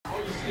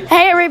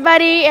Hey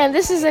everybody, and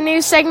this is a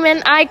new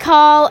segment I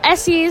call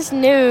Essie's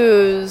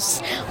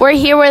News. We're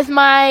here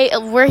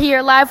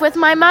live with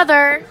my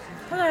mother.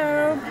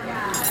 Hello.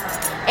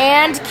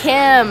 And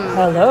Kim.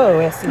 Hello,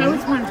 Essie.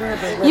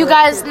 You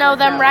guys know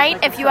them, right?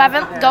 If you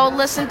haven't, go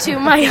listen to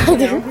my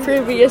other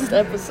previous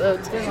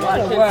episodes.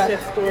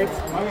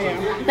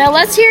 Now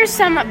let's hear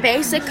some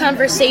basic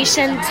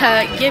conversation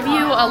to give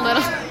you a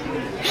little...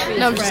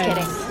 No, I'm just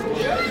kidding.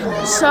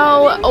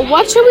 So,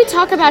 what should we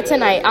talk about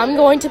tonight? I'm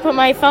going to put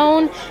my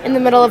phone in the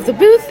middle of the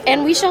booth,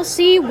 and we shall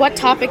see what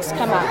topics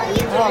come up.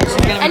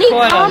 Any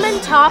common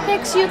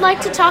topics you'd like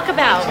to talk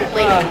about,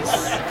 ladies?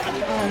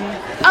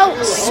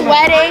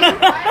 Sweating.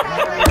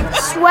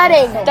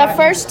 Sweating. The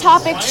first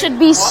topic should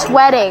be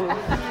sweating.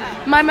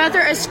 My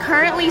mother is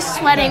currently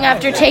sweating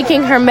after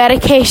taking her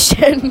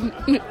medication.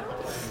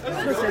 That's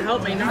supposed to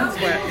help me not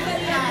sweat.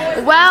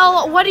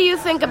 Well, what do you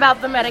think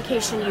about the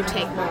medication you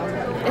take, Mom?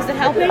 Is it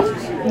helping?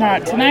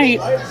 Not tonight.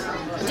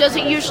 Does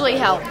it usually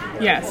help?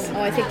 Yes.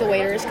 Oh, I think the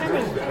waiter is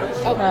coming.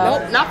 Oh,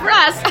 nope, not for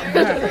us.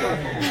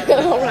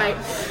 All right.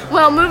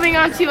 Well, moving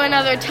on to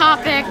another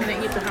topic. I'm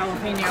gonna eat the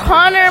jalapeno.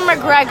 Conor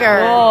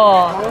McGregor.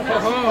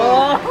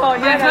 Oh,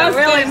 yeah,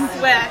 really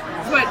sweat.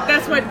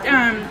 That's what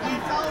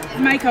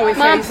Mike always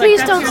said. Mom,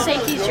 please don't say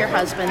he's your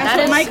husband. That's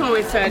what Mike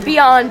always said.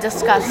 Beyond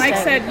disgusting. Mike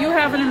said, you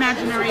have an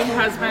imaginary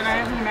husband, I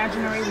have an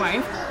imaginary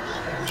wife.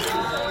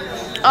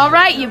 All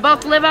right, you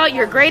both live out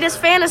your greatest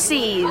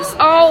fantasies.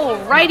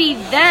 Alrighty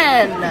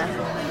then.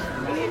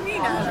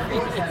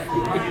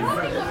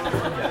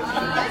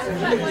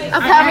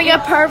 Of having a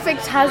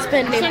perfect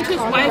husband named Sent his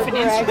Conor wife an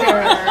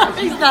McGregor. Instagram.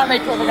 He's not my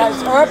perfect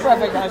husband or a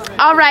perfect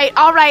husband. All right,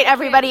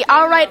 everybody.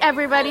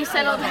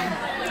 Settle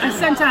down. I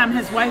sent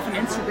his wife an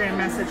Instagram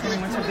message when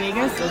we went to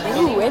Vegas.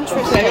 Ooh,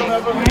 interesting.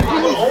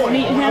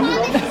 Meet him.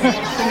 Shouldn't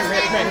have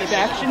read me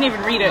back. Shouldn't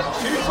even read it.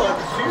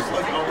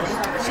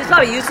 She's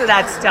probably used to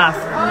that stuff.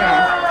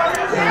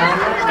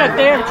 Yeah. Good.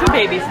 They have 2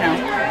 babies now.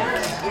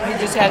 You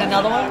just had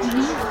another one?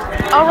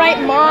 All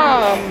right,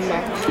 Mom.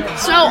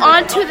 So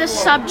on to the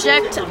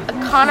subject,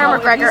 Conor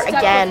McGregor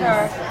again.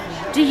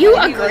 Do you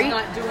agree? If he's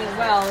not doing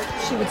well,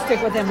 she would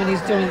stick with him when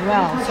he's doing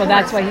well. So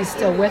that's why he's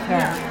still with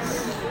her.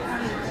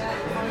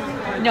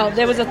 No,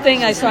 there was a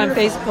thing I saw on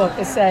Facebook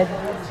that said,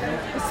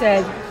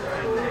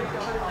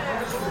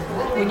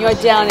 when you're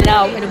down and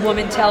out and a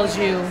woman tells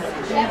you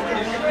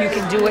you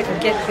can do it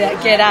and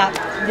get up,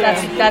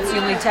 that's the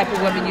only type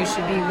of woman you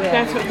should be with.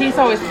 That's what he's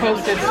always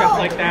posted stuff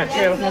like that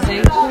too.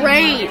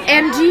 Great.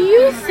 And do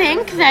you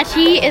think that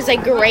he is a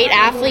great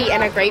athlete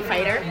and a great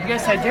fighter?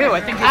 Yes, I do.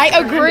 I think he's I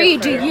a agree.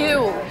 Do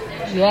tremendous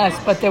fighter. you? Yes,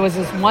 but there was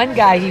this one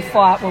guy he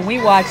fought when we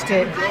watched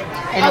it.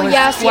 And it was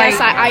Yes. I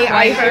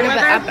White heard of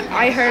it.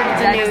 I heard of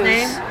the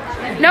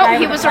news. No,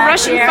 he was a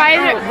Russian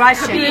fighter. Oh,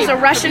 Russian. He was a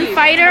Russian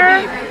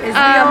fighter.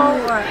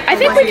 I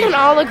think we can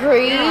all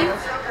agree.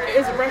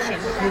 Is Russian.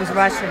 He was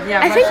Russian,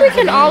 yeah. I think we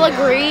can all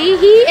agree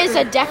he is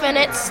a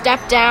definite step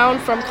down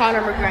from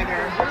Conor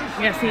McGregor.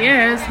 Yes, he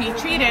is. He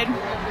cheated.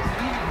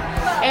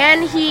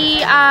 And he,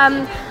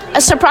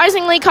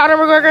 surprisingly, Conor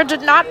McGregor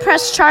did not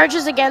press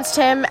charges against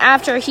him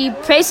after he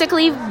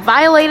basically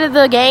violated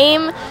the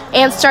game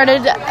and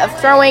started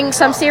throwing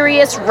some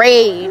serious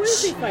rage. Who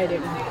is he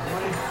fighting?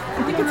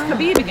 I think it's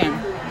Khabib again.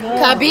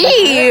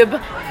 Khabib!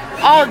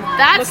 Oh,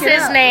 that's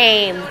his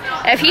name.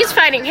 If he's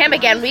fighting him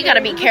again, we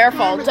gotta be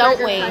careful, don't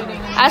we?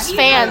 As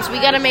fans, we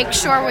gotta make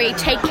sure we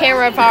take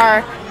care of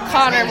our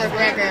Conor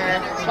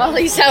McGregor while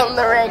he's out in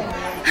the ring.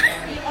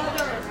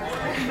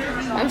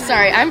 I'm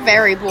sorry, I'm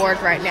very bored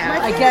right now.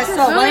 I guess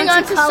so. Moving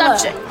on to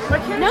subject.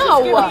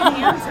 No.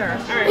 Answer.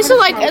 All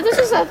right. This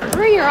is a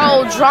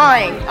 3-year-old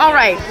drawing. All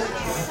right.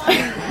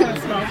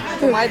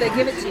 Why'd they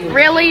give it to you?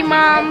 Really,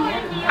 Mom?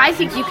 I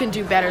think you can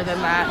do better than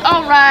that.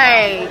 All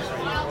right.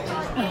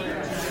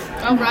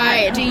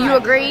 Do you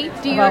agree?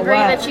 Do you About agree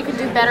what? that you can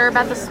do better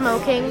about the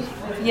smoking?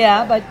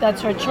 Yeah, but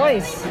that's her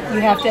choice.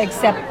 You have to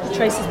accept the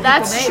choices people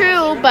That's make.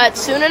 true, but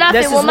soon enough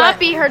This it will is not what-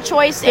 be her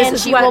choice this and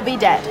is she what- will be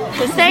dead.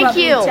 This is Thank what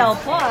we you. tell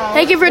Paul,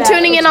 Thank you for that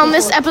tuning in it's on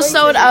this people's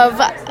episode of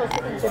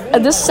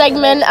this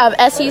segment of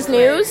Essie's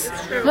News.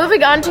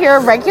 Moving on to your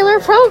regular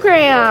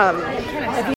program.